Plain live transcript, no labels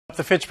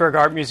The Fitchburg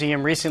Art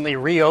Museum recently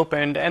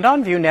reopened, and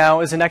on view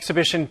now is an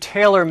exhibition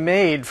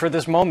tailor-made for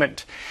this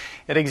moment.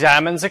 It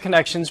examines the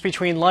connections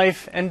between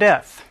life and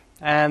death,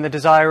 and the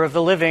desire of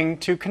the living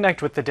to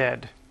connect with the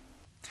dead.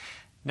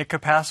 Nick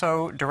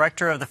Capasso,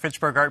 director of the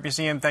Fitchburg Art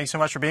Museum, thanks so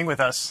much for being with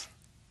us.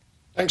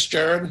 Thanks,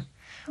 Jared.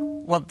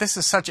 Well, this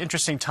is such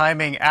interesting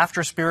timing.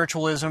 After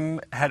Spiritualism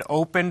had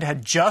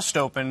just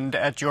opened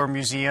at your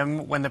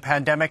museum when the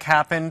pandemic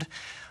happened,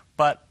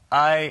 but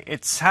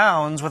it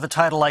sounds, with a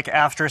title like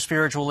After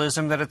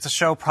Spiritualism, that it's a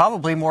show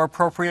probably more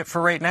appropriate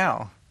for right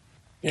now.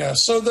 Yeah,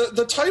 so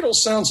the title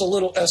sounds a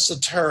little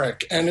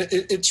esoteric, and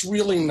it's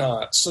really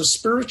not. So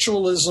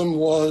spiritualism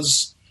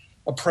was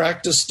a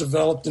practice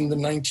developed in the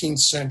 19th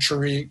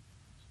century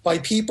by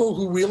people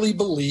who really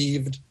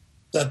believed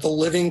that the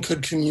living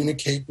could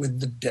communicate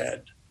with the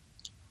dead.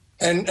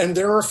 And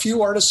there are a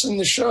few artists in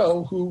the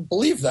show who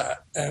believe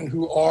that and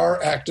who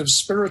are active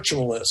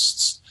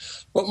spiritualists.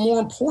 But more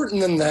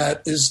important than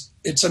that is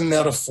it's a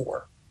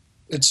metaphor.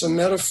 It's a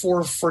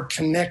metaphor for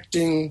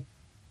connecting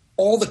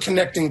all the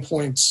connecting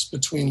points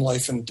between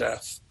life and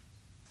death,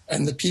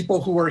 and the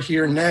people who are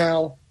here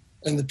now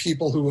and the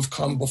people who have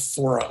come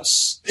before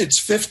us. It's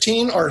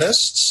 15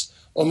 artists.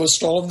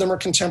 Almost all of them are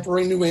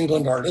contemporary New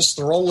England artists.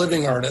 They're all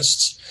living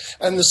artists.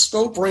 And the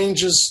scope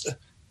ranges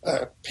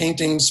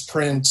paintings,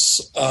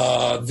 prints,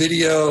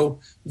 video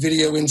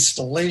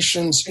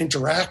installations,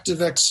 interactive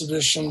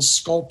exhibitions,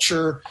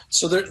 sculpture.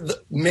 So there are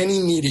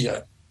many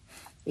media.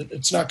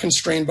 It's not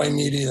constrained by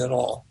media at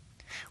all.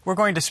 We're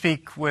going to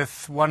speak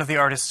with one of the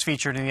artists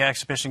featured in the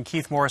exhibition,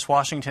 Keith Morris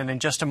Washington, in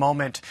just a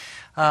moment.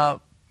 But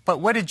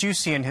what did you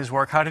see in his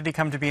work? How did he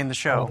come to be in the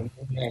show?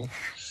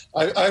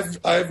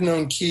 I've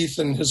known Keith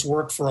and his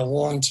work for a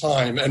long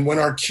time. And when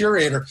our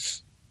curator,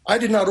 I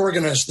did not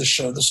organize this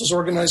show. This was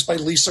organized by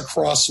Lisa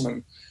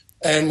Crossman.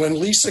 And when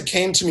Lisa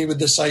came to me with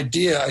this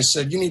idea, I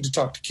said, you need to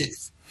talk to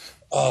Keith.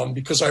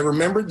 Because I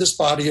remembered this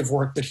body of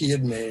work that he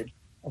had made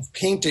of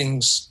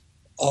paintings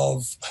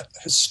of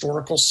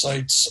historical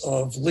sites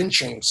of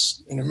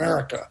lynchings in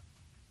America.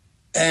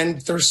 And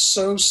they're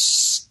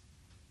just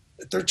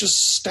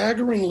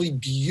staggeringly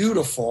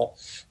beautiful.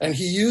 And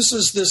he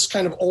uses this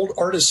kind of old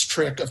artist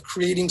trick of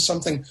creating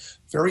something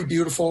very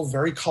beautiful,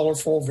 very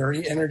colorful,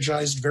 very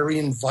energized, very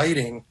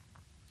inviting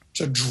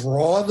to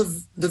draw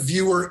the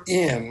viewer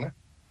in,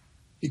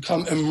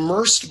 become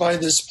immersed by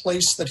this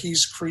place that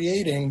he's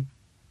creating.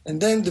 And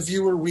then the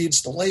viewer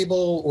reads the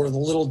label or the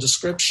little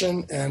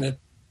description and it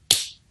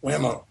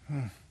whammo.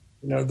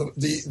 You know,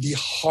 the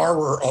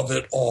horror of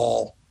it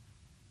all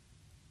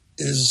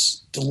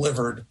is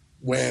delivered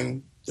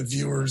when the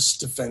viewer's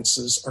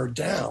defenses are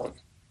down.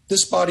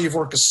 This body of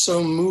work is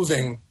so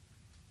moving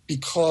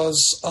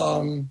because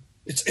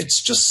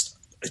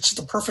it's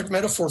the perfect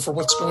metaphor for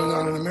what's going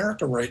on in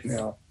America right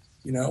now.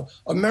 You know,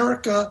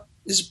 America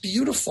is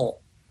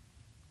beautiful.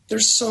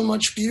 There's so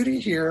much beauty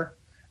here.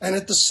 And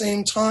at the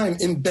same time,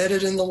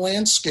 embedded in the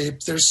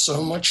landscape, there's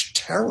so much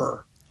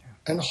terror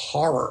and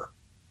horror.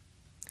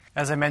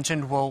 As I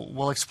mentioned,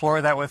 we'll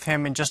explore that with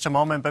him in just a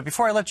moment. But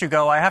before I let you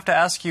go, I have to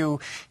ask you,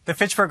 the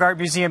Fitchburg Art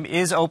Museum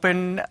is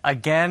open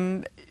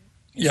again.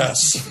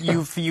 Yes.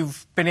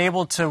 You've been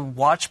able to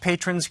watch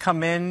patrons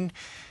come in.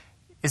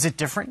 Is it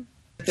different?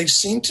 They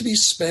seem to be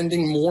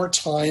spending more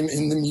time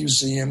in the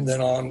museum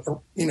than on,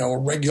 a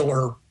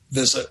regular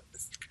visit,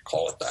 if you could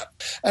call it that.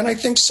 And I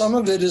think some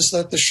of it is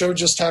that the show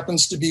just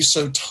happens to be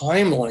so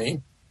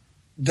timely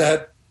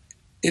that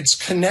it's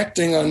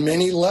connecting on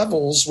many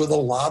levels with a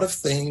lot of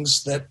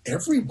things that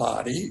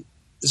everybody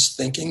is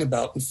thinking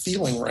about and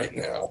feeling right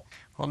now.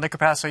 Well, Nick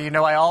Capasso,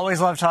 I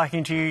always love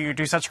talking to you. You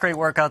do such great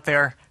work out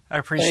there. I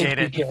appreciate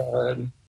it. Thank you, Jared.